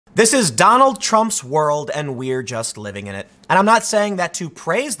This is Donald Trump's world, and we're just living in it. And I'm not saying that to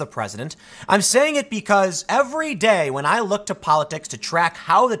praise the president. I'm saying it because every day when I look to politics to track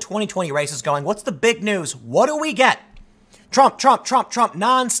how the 2020 race is going, what's the big news? What do we get? Trump, Trump, Trump, Trump,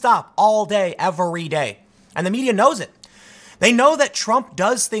 nonstop, all day, every day. And the media knows it. They know that Trump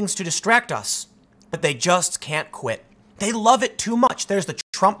does things to distract us, but they just can't quit. They love it too much. There's the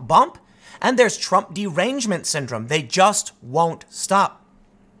Trump bump, and there's Trump derangement syndrome. They just won't stop.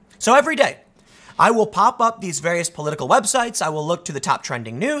 So every day, I will pop up these various political websites, I will look to the top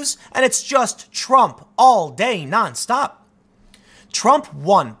trending news, and it's just Trump all day, nonstop. Trump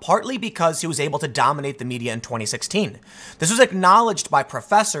won partly because he was able to dominate the media in 2016. This was acknowledged by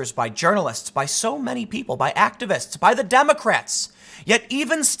professors, by journalists, by so many people, by activists, by the Democrats. Yet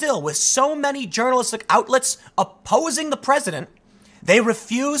even still, with so many journalistic outlets opposing the president, they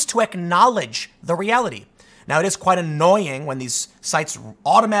refuse to acknowledge the reality. Now, it is quite annoying when these sites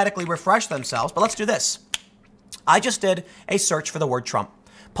automatically refresh themselves, but let's do this. I just did a search for the word Trump.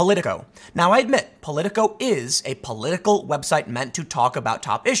 Politico. Now, I admit, Politico is a political website meant to talk about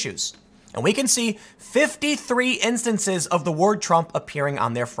top issues. And we can see 53 instances of the word Trump appearing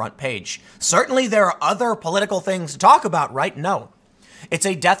on their front page. Certainly, there are other political things to talk about, right? No. It's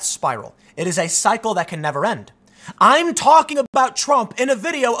a death spiral. It is a cycle that can never end. I'm talking about Trump in a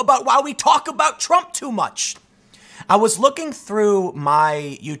video about why we talk about Trump too much. I was looking through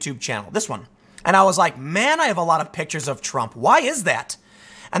my YouTube channel, this one, and I was like, man, I have a lot of pictures of Trump. Why is that?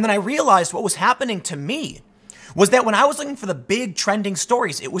 And then I realized what was happening to me was that when I was looking for the big trending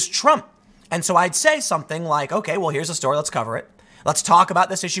stories, it was Trump. And so I'd say something like, okay, well, here's a story. Let's cover it. Let's talk about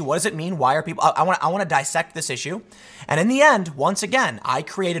this issue. What does it mean? Why are people, I want to dissect this issue. And in the end, once again, I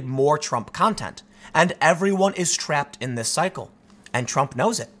created more Trump content. And everyone is trapped in this cycle. And Trump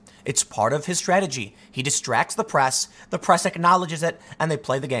knows it. It's part of his strategy. He distracts the press acknowledges it, and they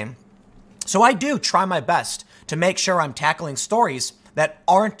play the game. So I do try my best to make sure I'm tackling stories that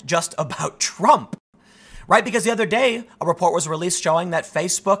aren't just about Trump, right? Because the other day, a report was released showing that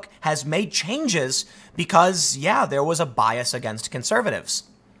Facebook has made changes because, yeah, there was a bias against conservatives.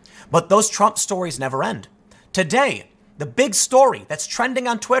 But those Trump stories never end. Today, the big story that's trending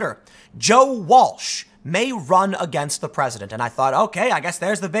on Twitter, Joe Walsh may run against the president. And I thought, okay, I guess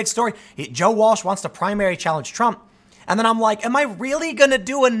there's the big story. Joe Walsh wants to primary challenge Trump. And then I'm like, am I really going to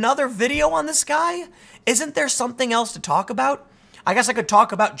do another video on this guy? Isn't there something else to talk about? I guess I could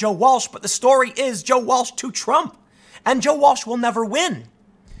talk about Joe Walsh, but the story is Joe Walsh to Trump. And Joe Walsh will never win.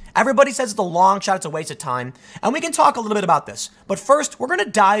 Everybody says it's a long shot, it's a waste of time. And we can talk a little bit about this. But first, we're going to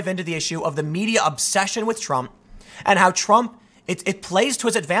dive into the issue of the media obsession with Trump and how Trump, it plays to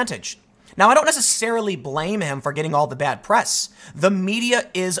his advantage. Now, I don't necessarily blame him for getting all the bad press. The media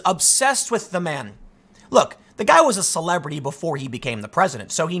is obsessed with the man. Look, the guy was a celebrity before he became the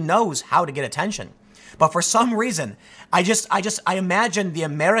president, so he knows how to get attention. But for some reason, I imagine the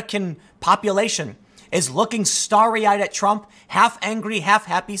American population is looking starry-eyed at Trump, half angry, half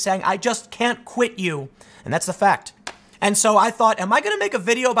happy, saying, I just can't quit you. And that's the fact. And so I thought, am I going to make a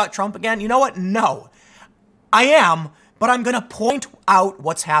video about Trump again? You know what? No. I am, but I'm going to point out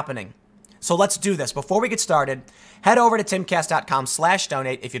what's happening. So let's do this. Before we get started, head over to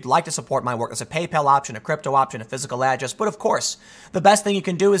timcast.com/donate if you'd like to support my work. There's a PayPal option, a crypto option, a physical address. But of course, the best thing you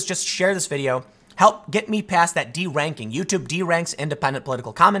can do is just share this video. Help get me past that D-ranking. YouTube D-ranks independent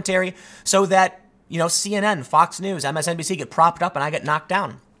political commentary so that, you know, CNN, Fox News, MSNBC get propped up and I get knocked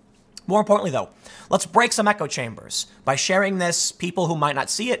down. More importantly, though, let's break some echo chambers. By sharing this, people who might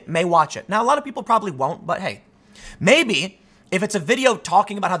not see it may watch it. Now, a lot of people probably won't, but hey, maybe if it's a video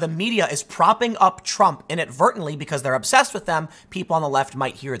talking about how the media is propping up Trump inadvertently because they're obsessed with them, people on the left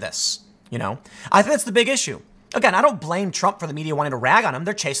might hear this, you know? I think that's the big issue. Again, I don't blame Trump for the media wanting to rag on him.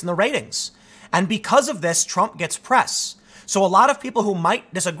 They're chasing the ratings. And because of this, Trump gets press. So a lot of people who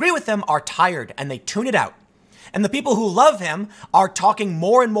might disagree with him are tired and they tune it out. And the people who love him are talking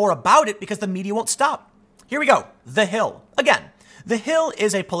more and more about it because the media won't stop. Here we go. The Hill. Again, The Hill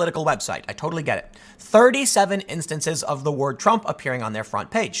is a political website. I totally get it. 37 instances of the word Trump appearing on their front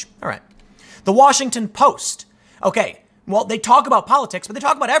page. All right. The Washington Post. Okay. Well, they talk about politics, but they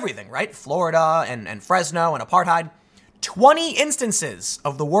talk about everything, right? Florida and Fresno and apartheid. 20 instances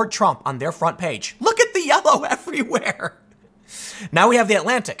of the word Trump on their front page. Look at the yellow everywhere. Now we have the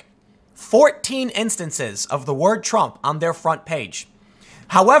Atlantic. 14 instances of the word Trump on their front page.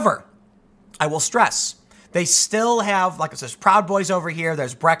 However, I will stress, they still have, like it says, Proud Boys over here,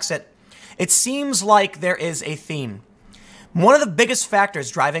 there's Brexit. It seems like there is a theme. One of the biggest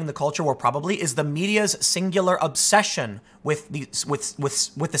factors driving the culture war probably is the media's singular obsession with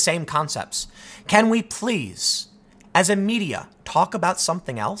the same concepts. Can we please as a media, talk about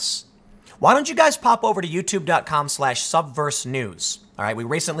something else? Why don't you guys pop over to youtube.com/subversenews? All right, we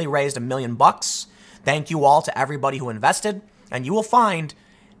recently raised $1 million. Thank you all to everybody who invested, and you will find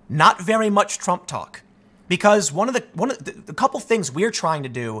not very much Trump talk. Because one of the couple things we're trying to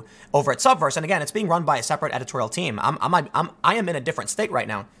do over at Subverse, and again, it's being run by a separate editorial team. I am in a different state right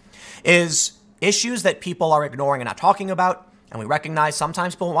now, is issues that people are ignoring and not talking about. And we recognize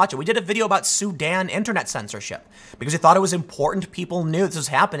sometimes people won't watch it. We did a video about Sudan internet censorship because we thought it was important people knew this was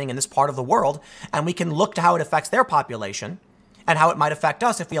happening in this part of the world, and we can look to how it affects their population and how it might affect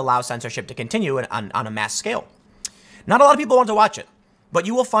us if we allow censorship to continue on a mass scale. Not a lot of people want to watch it. But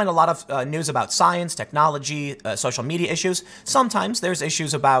you will find a lot of news about science, technology, social media issues. Sometimes there's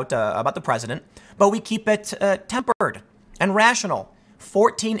issues about the president, but we keep it tempered and rational.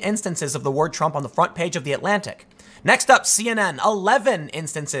 14 instances of the word Trump on the front page of The Atlantic. Next up, CNN. 11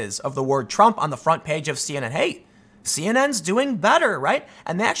 instances of the word Trump on the front page of CNN. Hey, CNN's doing better, right?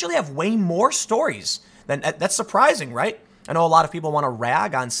 And they actually have way more stories. That's surprising, right? I know a lot of people want to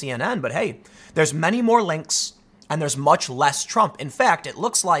rag on CNN, but hey, there's many more links. And there's much less Trump. In fact, it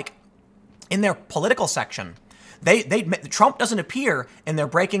looks like in their political section, Trump doesn't appear in their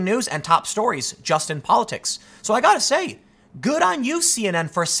breaking news and top stories just in politics. So I gotta say, good on you,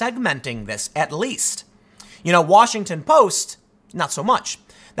 CNN, for segmenting this at least. You know, Washington Post, not so much.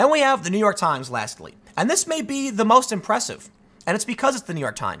 Then we have the New York Times, lastly. And this may be the most impressive. And it's because it's the New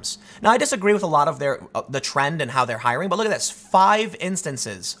York Times. Now, I disagree with a lot of the trend and how they're hiring, but look at this. 5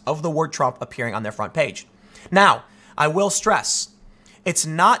 instances of the word Trump appearing on their front page. Now, I will stress, it's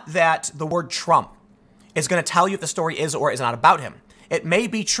not that the word Trump is going to tell you if the story is or is not about him. It may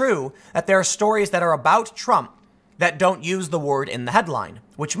be true that there are stories that are about Trump that don't use the word in the headline,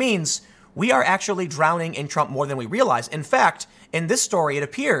 which means we are actually drowning in Trump more than we realize. In fact, in this story, it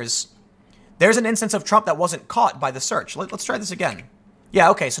appears there's an instance of Trump that wasn't caught by the search. Let's try this again. Yeah,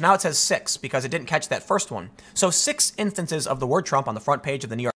 okay, so now it says 6 because it didn't catch that first one. So 6 instances of the word Trump on the front page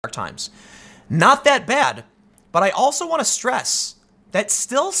of the New York Times. Not that bad, but I also want to stress that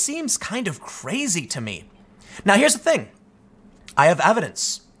still seems kind of crazy to me. Now, here's the thing. I have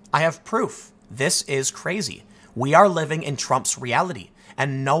evidence. I have proof. This is crazy. We are living in Trump's reality,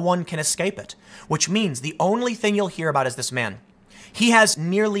 and no one can escape it, which means the only thing you'll hear about is this man. He has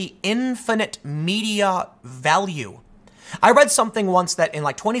nearly infinite media value. I read something once that in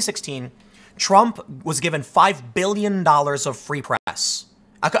like 2016, Trump was given $5 billion of free press.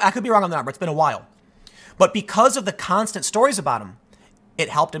 I could be wrong on the number. It's been a while. But because of the constant stories about him, it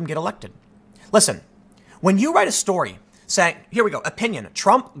helped him get elected. Listen, when you write a story saying, here we go, opinion,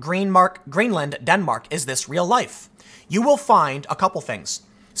 Trump, Greenland, Denmark, is this real life? You will find a couple things.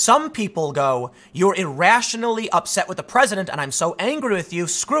 Some people go, you're irrationally upset with the president and I'm so angry with you,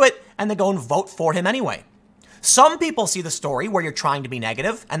 screw it, and they go and vote for him anyway. Some people see the story where you're trying to be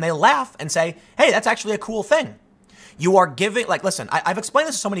negative and they laugh and say, hey, that's actually a cool thing. You are giving, like, listen, I've explained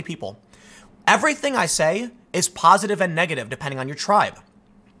this to so many people. Everything I say is positive and negative depending on your tribe.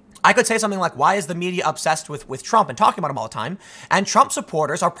 I could say something like, why is the media obsessed with Trump and talking about him all the time? And Trump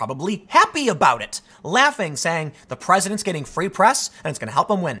supporters are probably happy about it, laughing, saying the president's getting free press and it's going to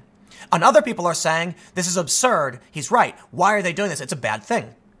help him win. And other people are saying, this is absurd. He's right. Why are they doing this? It's a bad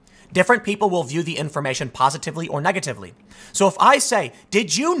thing. Different people will view the information positively or negatively. So if I say,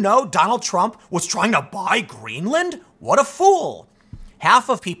 did you know Donald Trump was trying to buy Greenland? What a fool. Half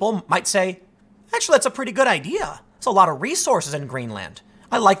of people might say, actually, that's a pretty good idea. There's a lot of resources in Greenland.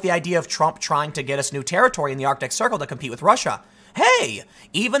 I like the idea of Trump trying to get us new territory in the Arctic Circle to compete with Russia. Hey,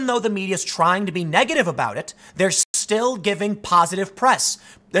 even though the media's trying to be negative about it, they're still giving positive press.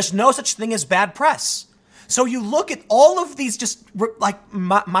 There's no such thing as bad press. So you look at all of these, just like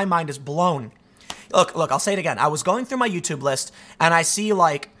my mind is blown. Look, I'll say it again. I was going through my YouTube list and I see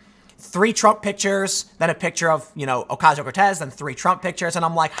like 3 Trump pictures, then a picture of, Ocasio-Cortez, then 3 Trump pictures. And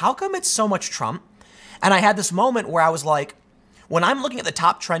I'm like, how come it's so much Trump? And I had this moment where I was like, when I'm looking at the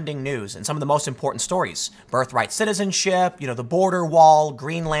top trending news and some of the most important stories, birthright citizenship, the border wall,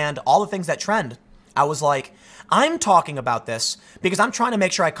 Greenland, all the things that trend, I was like, I'm talking about this because I'm trying to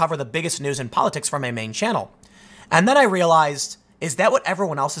make sure I cover the biggest news in politics from my main channel. And then I realized, is that what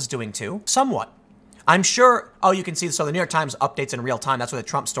everyone else is doing too? Somewhat. I'm sure, you can see, so the New York Times updates in real time. That's where the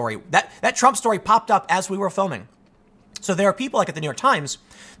Trump story, that Trump story popped up as we were filming. So there are people like at the New York Times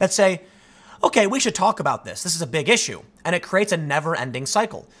that say, okay, we should talk about this. This is a big issue. And it creates a never-ending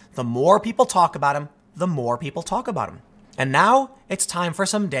cycle. The more people talk about him, the more people talk about him. And now it's time for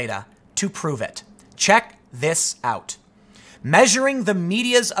some data to prove it. Check this out. Measuring the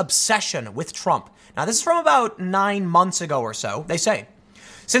media's obsession with Trump. Now, this is from about 9 months ago or so. They say,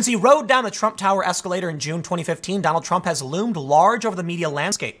 Since he rode down the Trump Tower escalator in June 2015, Donald Trump has loomed large over the media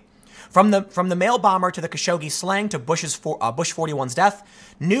landscape. From the mail bomber to the Khashoggi slang to Bush 41's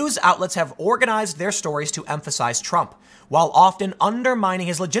death, news outlets have organized their stories to emphasize Trump, while often undermining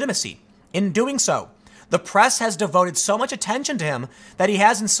his legitimacy. In doing so, the press has devoted so much attention to him that he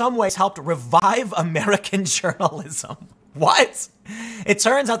has in some ways helped revive American journalism. What? It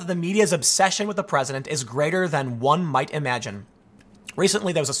turns out that the media's obsession with the president is greater than one might imagine.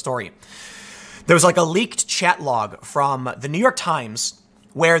 Recently, there was a story. There was like a leaked chat log from the New York Times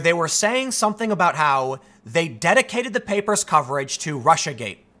where they were saying something about how they dedicated the paper's coverage to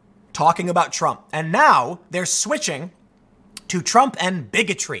Russiagate, talking about Trump. And now they're switching to Trump and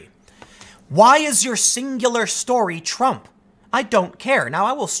bigotry. Why is your singular story Trump? I don't care. Now,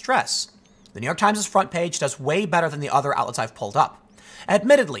 I will stress, the New York Times' front page does way better than the other outlets I've pulled up.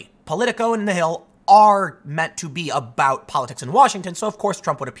 Admittedly, Politico and The Hill are meant to be about politics in Washington, so of course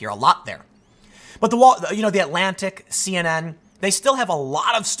Trump would appear a lot there. But the Atlantic, CNN, they still have a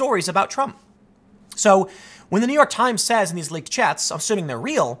lot of stories about Trump. So when the New York Times says in these leaked chats, assuming they're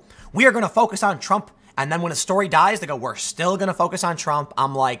real, we are going to focus on Trump, and then when a story dies, they go, we're still going to focus on Trump.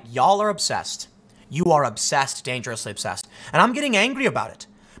 I'm like, y'all are obsessed. You are obsessed, dangerously obsessed. And I'm getting angry about it.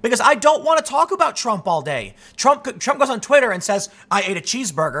 Because I don't want to talk about Trump all day. Trump goes on Twitter and says, I ate a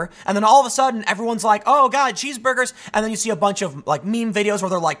cheeseburger. And then all of a sudden, everyone's like, oh, God, cheeseburgers. And then you see a bunch of like meme videos where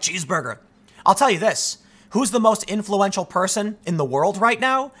they're like, cheeseburger. I'll tell you this. Who's the most influential person in the world right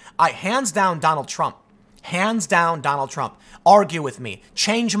now? Hands down, Donald Trump. Hands down, Donald Trump. Argue with me.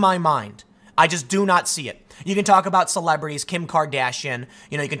 Change my mind. I just do not see it. You can talk about celebrities, Kim Kardashian,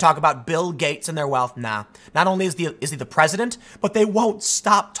 you can talk about Bill Gates and their wealth. Nah, not only is he the president, but they won't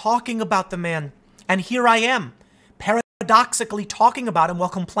stop talking about the man. And here I am, paradoxically talking about him while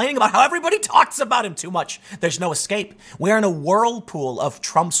complaining about how everybody talks about him too much. There's no escape. We're in a whirlpool of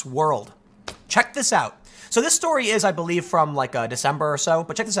Trump's world. Check this out. So this story is, I believe, from like December or so,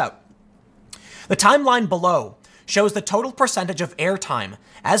 but check this out. The timeline below shows the total percentage of airtime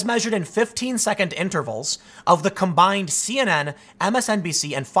as measured in 15-second intervals of the combined CNN,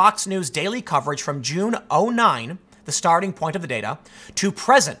 MSNBC, and Fox News daily coverage from June 09, the starting point of the data, to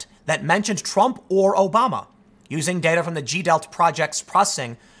present that mentioned Trump or Obama, using data from the GDELT project's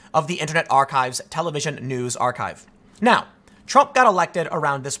processing of the Internet Archive's television news archive. Now, Trump got elected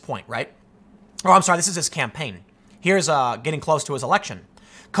around this point, right? Oh, I'm sorry, this is his campaign. Here's getting close to his election.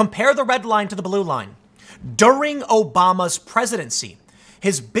 Compare the red line to the blue line. During Obama's presidency,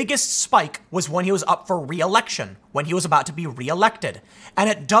 his biggest spike was when he was up for re-election, when he was about to be re-elected. And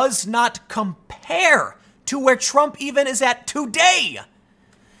it does not compare to where Trump even is at today.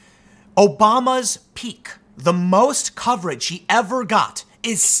 Obama's peak, the most coverage he ever got,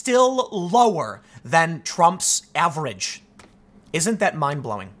 is still lower than Trump's average. Isn't that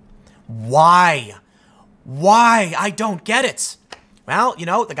mind-blowing? Why? Why? I don't get it. Well,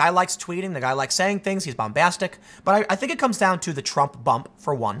 the guy likes tweeting, the guy likes saying things, he's bombastic, but I think it comes down to the Trump bump,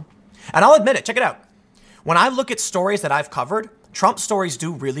 for one. And I'll admit it, check it out. When I look at stories that I've covered, Trump stories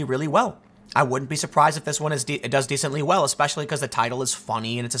do really, really well. I wouldn't be surprised if this one does decently well, especially because the title is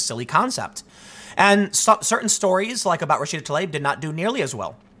funny and it's a silly concept. And certain stories, like about Rashida Tlaib, did not do nearly as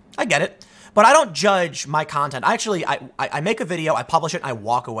well. I get it. But I don't judge my content. I make a video, I publish it, and I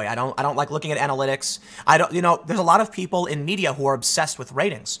walk away. I don't like looking at analytics. There's a lot of people in media who are obsessed with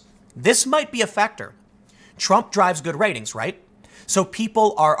ratings. This might be a factor. Trump drives good ratings, right? So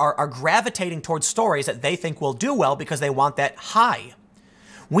people are gravitating towards stories that they think will do well because they want that high.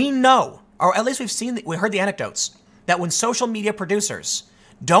 We know, or at least we heard the anecdotes, that when social media producers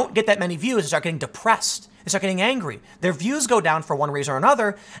don't get that many views, they start getting depressed. They start getting angry. Their views go down for one reason or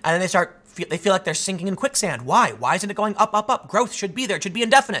another, and then they feel like they're sinking in quicksand. Why? Why isn't it going up, up, up? Growth should be there. It should be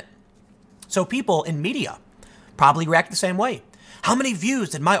indefinite. So people in media probably react the same way. How many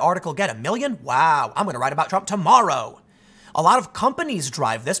views did my article get? 1 million? Wow, I'm going to write about Trump tomorrow. A lot of companies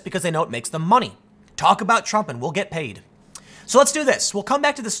drive this because they know it makes them money. Talk about Trump and we'll get paid. So let's do this. We'll come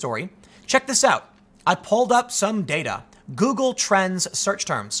back to the story. Check this out. I pulled up some data. Google Trends search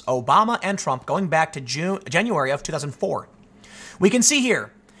terms, Obama and Trump, going back to January of 2004. We can see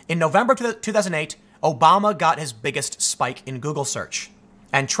here, in November 2008, Obama got his biggest spike in Google search.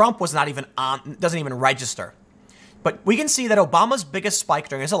 And Trump was not even doesn't even register. But we can see that Obama's biggest spike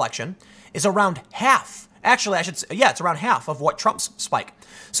during his election is around half. Actually, it's around half of what Trump's spike.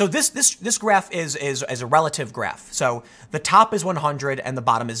 So this graph is a relative graph. So the top is 100 and the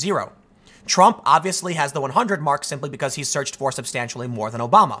bottom is 0. Trump obviously has the 100 mark simply because he's searched for substantially more than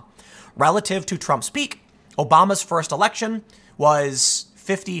Obama. Relative to Trump's peak, Obama's first election was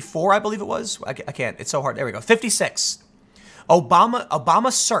 54, I believe it was. I can't, it's so hard. There we go, 56.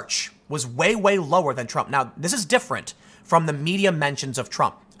 Obama's search was way, way lower than Trump. Now, this is different from the media mentions of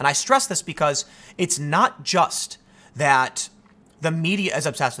Trump. And I stress this because it's not just that the media is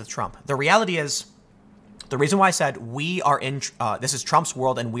obsessed with Trump. The reality is, the reason why I said we are in, this is Trump's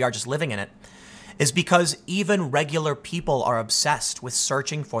world and we are just living in it, is because even regular people are obsessed with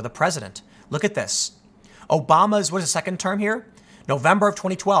searching for the president. Look at this. Obama's, what is the second term here? November of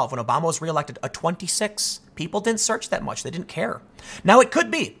 2012, when Obama was reelected, a 26. People didn't search that much. They didn't care. Now, it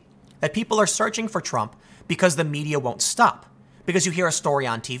could be that people are searching for Trump because the media won't stop. Because you hear a story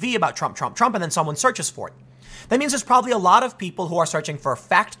on TV about Trump, Trump, Trump, and then someone searches for it. That means there's probably a lot of people who are searching for a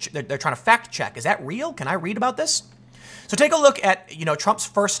fact. They're trying to fact check. Is that real? Can I read about this? So take a look at, Trump's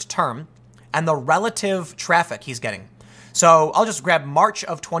first term and the relative traffic he's getting. So I'll just grab March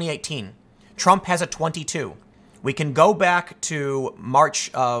of 2018. Trump has a 22. We can go back to March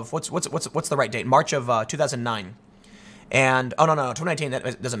of, what's the right date? March of 2009. And, oh, no, 2019,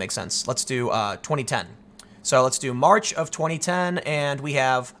 that doesn't make sense. Let's do 2010. So let's do March of 2010, and we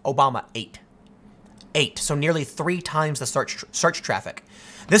have Obama, 8. 8, so nearly 3 times the search traffic.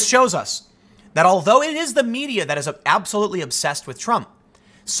 This shows us that although it is the media that is absolutely obsessed with Trump,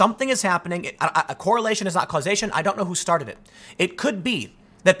 something is happening. A correlation is not causation. I don't know who started it. It could be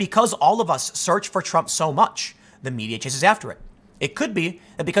that because all of us search for Trump so much, the media chases after it. It could be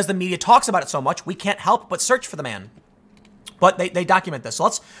that because the media talks about it so much, we can't help but search for the man. But they document this.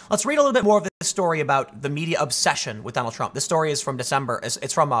 So let's read a little bit more of this story about the media obsession with Donald Trump. This story is from December.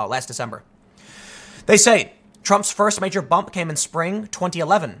 It's from last December. They say Trump's first major bump came in spring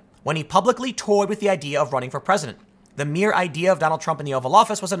 2011 when he publicly toyed with the idea of running for president. The mere idea of Donald Trump in the Oval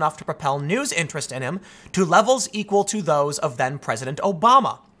Office was enough to propel news interest in him to levels equal to those of then President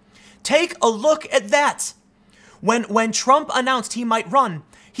Obama. Take a look at that. When Trump announced he might run,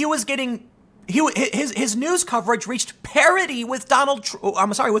 he was getting his news coverage reached parity with with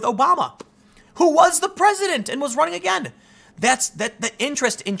Obama, who was the president and was running again. That's the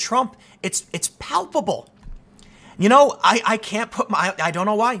interest in Trump. It's palpable. I can't put I don't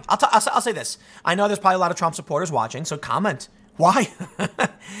know why. I'll say this. I know there's probably a lot of Trump supporters watching, so comment. Why?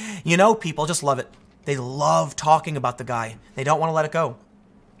 People just love it. They love talking about the guy. They don't want to let it go.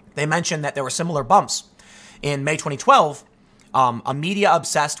 They mentioned that there were similar bumps. In May 2012, a media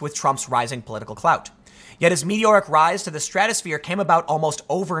obsessed with Trump's rising political clout. Yet his meteoric rise to the stratosphere came about almost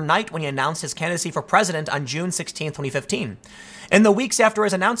overnight when he announced his candidacy for president on June 16, 2015. In the weeks after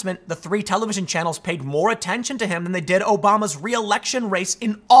his announcement, the 3 television channels paid more attention to him than they did Obama's re-election race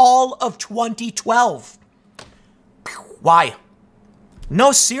in all of 2012. Why?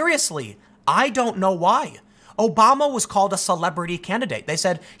 No, seriously, I don't know why. Obama was called a celebrity candidate. They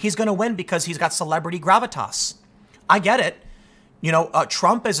said he's going to win because he's got celebrity gravitas. I get it.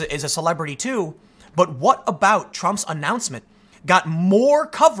 Trump is a celebrity too. But what about Trump's announcement got more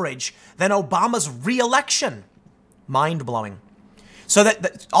coverage than Obama's re-election? Mind-blowing. So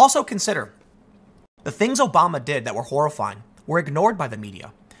that also consider the things Obama did that were horrifying were ignored by the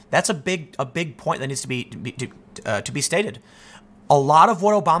media. That's a big point that needs to be stated. A lot of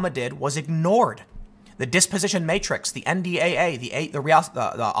what Obama did was ignored. The disposition matrix, the NDAA,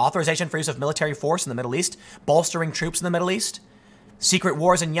 the authorization for use of military force in the Middle East, bolstering troops in the Middle East, secret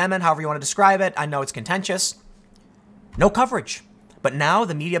wars in Yemen, however you want to describe it. I know it's contentious. No coverage. But now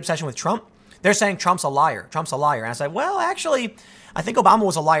the media obsession with Trump, they're saying Trump's a liar. Trump's a liar. And I said, well, actually, I think Obama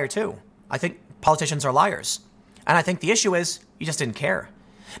was a liar too. I think politicians are liars. And I think the issue is you just didn't care.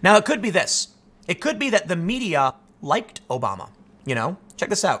 Now, it could be this. It could be that the media liked Obama. Check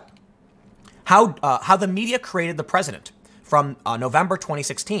this out. How the media created the president from November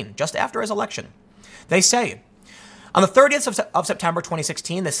 2016, just after his election. They say, on the 30th of September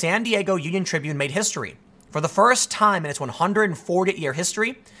 2016, the San Diego Union Tribune made history. For the first time in its 140-year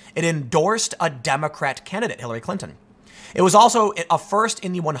history, it endorsed a Democrat candidate, Hillary Clinton. It was also a first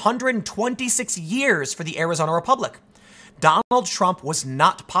in the 126 years for the Arizona Republic. Donald Trump was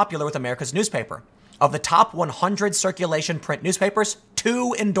not popular with America's newspaper. Of the top 100 circulation print newspapers,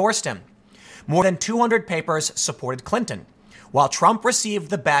 2 endorsed him. More than 200 papers supported Clinton, while Trump received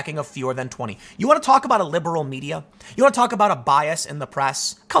the backing of fewer than 20. You want to talk about a liberal media? You want to talk about a bias in the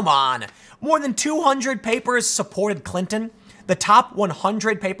press? Come on. More than 200 papers supported Clinton. The top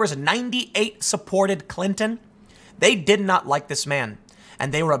 100 papers, 98 supported Clinton. They did not like this man,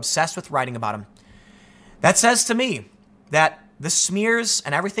 and they were obsessed with writing about him. That says to me that the smears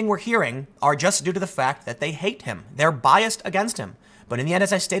and everything we're hearing are just due to the fact that they hate him. They're biased against him. But in the end,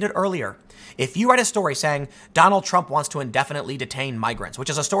 as I stated earlier, if you write a story saying Donald Trump wants to indefinitely detain migrants, which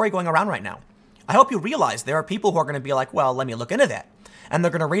is a story going around right now, I hope you realize there are people who are going to be like, well, let me look into that. And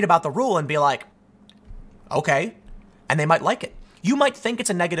they're going to read about the rule and be like, okay. and they might like it. You might think it's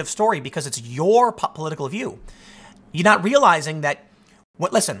a negative story because it's your political view. You're not realizing that,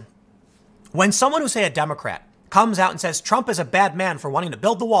 listen, when someone who, say, a Democrat comes out and says Trump is a bad man for wanting to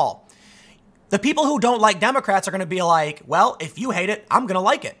build the wall, the people who don't like Democrats are going to be like, well, if you hate it, I'm going to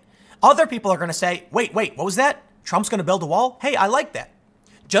like it. Other people are going to say, wait, what was that? Trump's going to build a wall? Hey, I like that.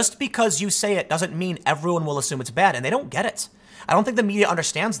 Just because you say it doesn't mean everyone will assume it's bad, and they don't get it. I don't think the media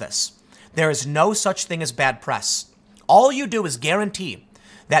understands this. There is no such thing as bad press. All you do is guarantee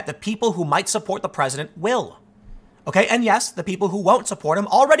that the people who might support the president will. Okay, and yes, the people who won't support him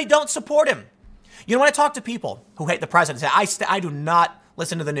already don't support him. You know, when I talk to people who hate the president, say, I do not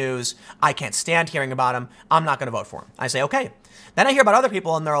listen to the news. I can't stand hearing about him. I'm not going to vote for him. I say, okay. Then I hear about other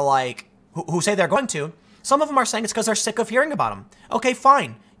people and they're like, who say they're going to. Some of them are saying it's because they're sick of hearing about him. Okay,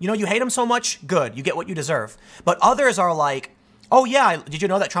 fine. You know, you hate him so much. Good. You get what you deserve. But others are like, oh yeah, did you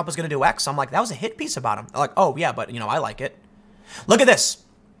know that Trump was going to do X? I'm like, that was a hit piece about him. They're like, oh yeah, but you know, I like it. Look at this.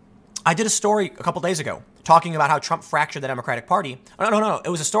 I did a story a couple days ago talking about how Trump fractured the Democratic Party. No. It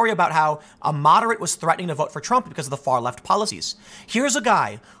was a story about how a moderate was threatening to vote for Trump because of the far left policies. Here's a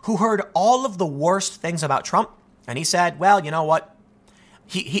guy who heard all of the worst things about Trump, and he said, well, you know what?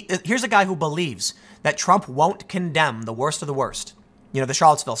 Here's a guy who believes that Trump won't condemn the worst of the worst. You know, the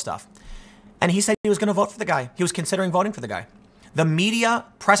Charlottesville stuff. And he said he was going to vote for the guy. He was considering voting for the guy. The media,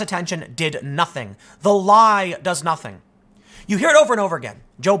 press attention, did nothing. The lie does nothing. You hear it over and over again.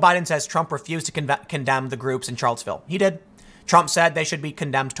 Joe Biden says Trump refused to condemn the groups in Charlottesville. He did. Trump said they should be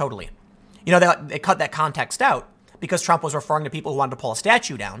condemned totally. You know, they cut that context out because Trump was referring to people who wanted to pull a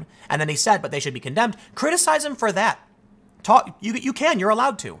statue down. And then he said, but they should be condemned. Criticize him for that. You're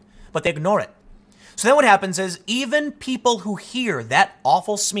allowed to, but they ignore it. So then what happens is even people who hear that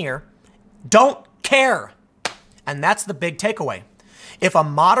awful smear don't care. And that's the big takeaway. If a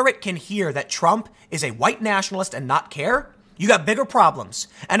moderate can hear that Trump is a white nationalist and not care, you got bigger problems.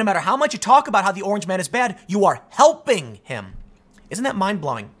 And no matter how much you talk about how the orange man is bad, you are helping him. Isn't that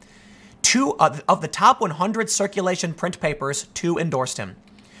mind-blowing? Two of the top 100 circulation print papers, 2 endorsed him.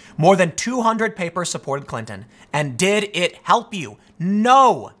 More than 200 papers supported Clinton. And did it help you?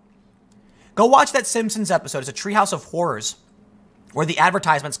 No. Go watch that Simpsons episode. It's a treehouse of horrors where the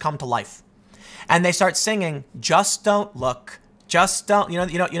advertisements come to life. And they start singing, just don't look, just don't, you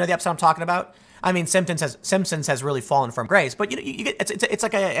know the episode I'm talking about? I mean, Simpsons has really fallen from grace, but you get, it's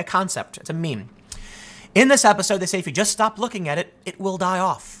like a concept. It's a meme. In this episode, they say if you just stop looking at it, it will die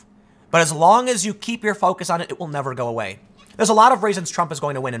off. But as long as you keep your focus on it, it will never go away. There's a lot of reasons Trump is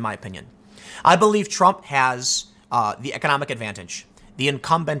going to win, in my opinion. I believe Trump has the economic advantage, the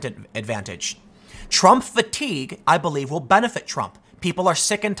incumbent advantage. Trump fatigue, I believe, will benefit Trump. People are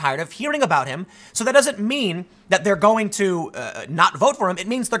sick and tired of hearing about him. So that doesn't mean that they're going to not vote for him. It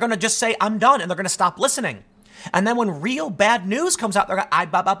means they're going to just say, I'm done, and they're going to stop listening. And then when real bad news comes out, they're going, I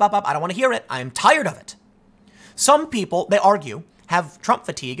don't want to hear it. I'm tired of it. Some people, they argue, have Trump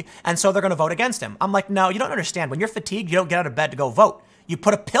fatigue, and so they're going to vote against him. I'm like, no, you don't understand. When you're fatigued, you don't get out of bed to go vote. You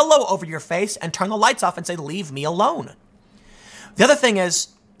put a pillow over your face and turn the lights off and say, leave me alone. The other thing is,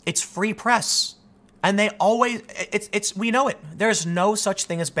 it's free press. And they always, we know it. There's no such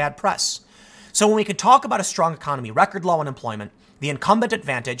thing as bad press. So when we can talk about a strong economy, record low unemployment, the incumbent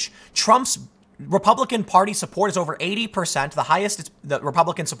advantage, Trump's Republican Party support is over 80%, the highest the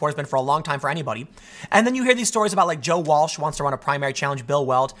Republican support has been for a long time for anybody. And then you hear these stories about like Joe Walsh wants to run a primary challenge Bill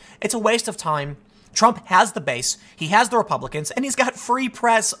Weld. It's a waste of time. Trump has the base, he has the Republicans, and he's got free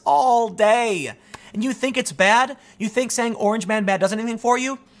press all day. And you think it's bad? You think saying orange man bad does anything for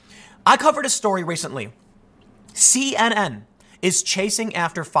you? I covered a story recently. CNN is chasing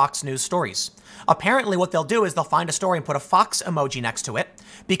after Fox News stories. Apparently what they'll do is they'll find a story and put a Fox emoji next to it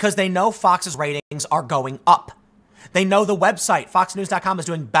because they know Fox's ratings are going up. They know the website, foxnews.com, is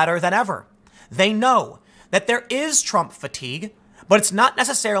doing better than ever. They know that there is Trump fatigue, but it's not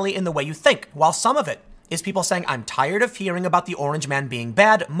necessarily in the way you think. While some of it is people saying, I'm tired of hearing about the orange man being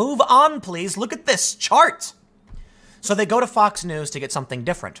bad. Move on, please. Look at this chart. So they go to Fox News to get something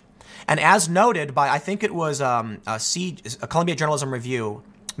different. And as noted by, I think it was a Columbia Journalism Review,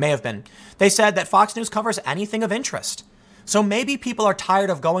 may have been, they said that Fox News covers anything of interest. So maybe people are tired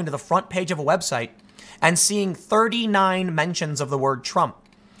of going to the front page of a website and seeing 39 mentions of the word Trump.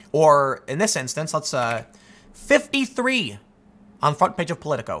 Or in this instance, 53 on front page of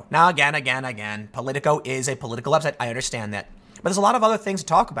Politico. Now, again, Politico is a political website. I understand that. But there's a lot of other things to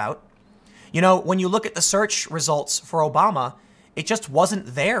talk about. You know, when you look at the search results for Obama, it just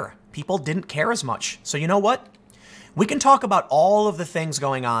wasn't there. People didn't care as much. So you know what? We can talk about all of the things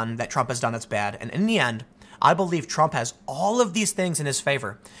going on that Trump has done that's bad. And in the end, I believe Trump has all of these things in his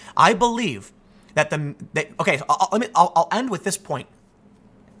favor. I believe that okay, so I'll end with this point.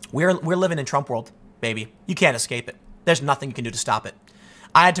 We're living in Trump world, baby. You can't escape it. There's nothing you can do to stop it.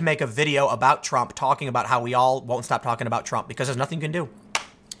 I had to make a video about Trump talking about how we all won't stop talking about Trump because there's nothing you can do.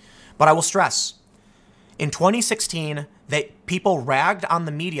 But I will stress, in 2016, people ragged on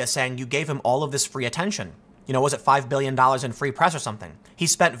the media saying you gave him all of this free attention. You know, was it $5 billion in free press or something? He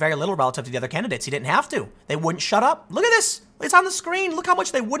spent very little relative to the other candidates. He didn't have to. They wouldn't shut up. Look at this. It's on the screen. Look how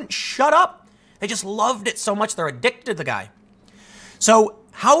much they wouldn't shut up. They just loved it so much they're addicted to the guy. So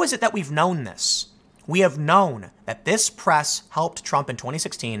how is it that we've known this? We have known that this press helped Trump in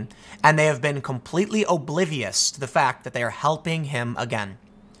 2016, and they have been completely oblivious to the fact that they are helping him again.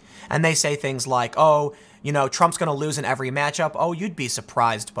 And they say things like, oh, you know, Trump's going to lose in every matchup. Oh, you'd be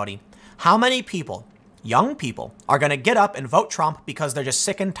surprised, buddy. How many people, young people, are going to get up and vote Trump because they're just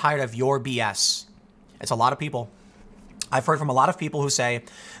sick and tired of your BS? It's a lot of people. I've heard from a lot of people who say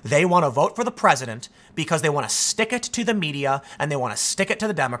they want to vote for the president because they want to stick it to the media and they want to stick it to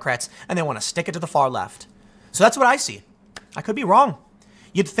the Democrats and they want to stick it to the far left. So that's what I see. I could be wrong.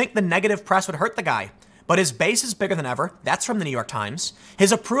 You'd think the negative press would hurt the guy, but his base is bigger than ever. That's from the New York Times.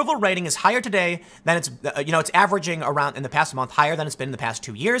 His approval rating is higher today than it's averaging around in the past month, higher than it's been in the past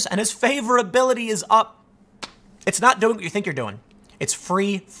 2 years. And his favorability is up. It's not doing what you think you're doing. It's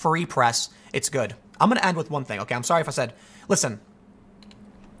free press. It's good. I'm going to end with one thing, okay? I'm sorry if I said, listen,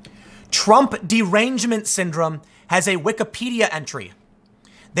 Trump derangement syndrome has a Wikipedia entry.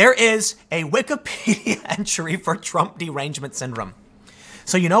 There is a Wikipedia entry for Trump derangement syndrome.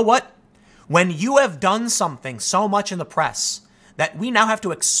 So you know what? When you have done something so much in the press that we now have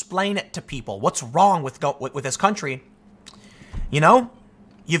to explain it to people, what's wrong with this country, you know,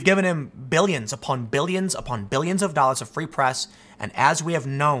 you've given him billions upon billions upon billions of dollars of free press. And as we have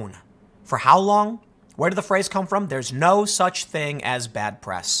known for how long? Where did the phrase come from? There's no such thing as bad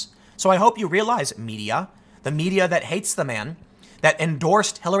press. So I hope you realize, media, the media that hates the man, that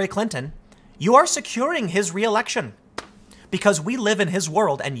endorsed Hillary Clinton, you are securing his reelection because we live in his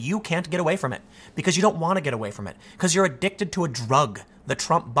world and you can't get away from it because you don't want to get away from it because you're addicted to a drug, the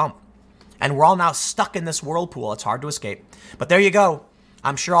Trump bump. And we're all now stuck in this whirlpool. It's hard to escape. But there you go.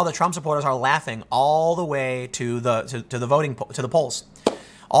 I'm sure all the Trump supporters are laughing all the way to the polls,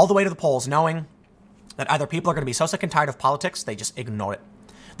 all the way to the polls, knowing that either people are going to be so sick and tired of politics, they just ignore it.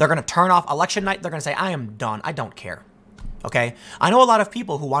 They're going to turn off election night. They're going to say, I am done. I don't care. Okay. I know a lot of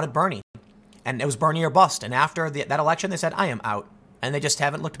people who wanted Bernie and it was Bernie or bust. And after that election, they said, I am out. And they just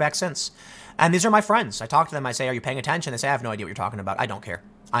haven't looked back since. And these are my friends. I talk to them. I say, are you paying attention? They say, I have no idea what you're talking about. I don't care.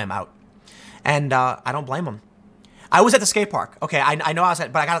 I am out. And I don't blame them. I was at the skate park. Okay. I know I was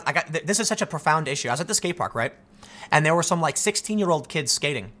at, but I got, this is such a profound issue. I was at the skate park, right? And there were some like 16-year-old kids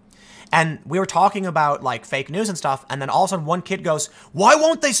skating. And we were talking about like fake news and stuff. And then all of a sudden one kid goes, why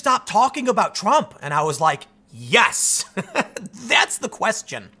won't they stop talking about Trump? And I was like, yes, that's the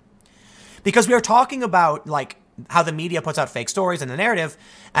question. Because we were talking about like how the media puts out fake stories and the narrative.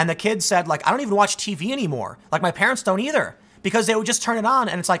 And the kid said like, I don't even watch TV anymore. Like my parents don't either because they would just turn it on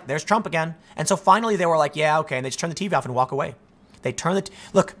and it's like, there's Trump again. And so finally they were like, yeah, okay. And they just turn the TV off and walk away. They turn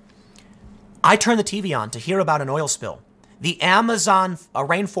look, I turn the TV on to hear about an oil spill. The Amazon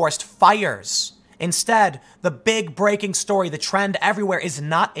rainforest fires. Instead, the big breaking story, the trend everywhere is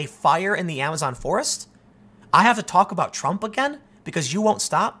not a fire in the Amazon forest. I have to talk about Trump again because you won't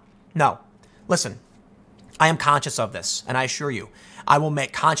stop? No. Listen, I am conscious of this, and I assure you, I will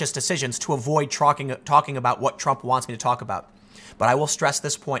make conscious decisions to avoid talking about what Trump wants me to talk about. But I will stress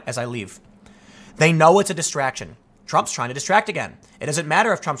this point as I leave. They know it's a distraction. Trump's trying to distract again. It doesn't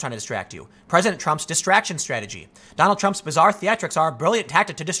matter if Trump's trying to distract you. President Trump's distraction strategy. Donald Trump's bizarre theatrics are a brilliant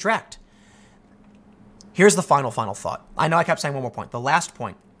tactic to distract. Here's the final thought. I know I kept saying one more point. The last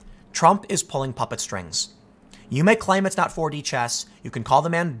point. Trump is pulling puppet strings. You may claim it's not 4D chess. You can call the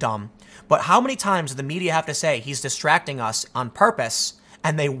man dumb. But how many times do the media have to say he's distracting us on purpose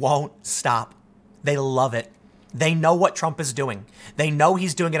and they won't stop? They love it. They know what Trump is doing. They know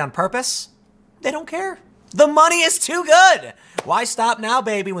he's doing it on purpose. They don't care. The money is too good. Why stop now,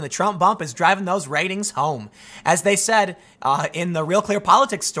 baby, when the Trump bump is driving those ratings home? As they said in the Real Clear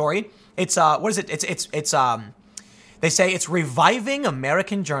Politics story, it's what is it? They say it's reviving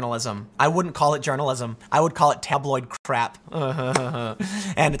American journalism. I wouldn't call it journalism. I would call it tabloid crap.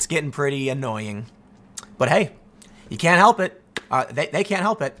 And it's getting pretty annoying. But hey, you can't help it. They can't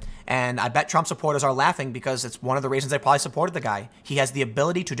help it. And I bet Trump supporters are laughing because it's one of the reasons they probably supported the guy. He has the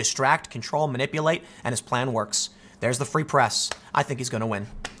ability to distract, control, manipulate, and his plan works. There's the free press. I think he's going to win.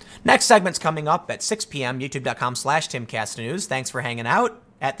 Next segment's coming up at 6 p.m. youtube.com/TimCastNews. Thanks for hanging out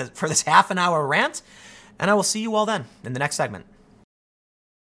for this half an hour rant. And I will see you all then in the next segment.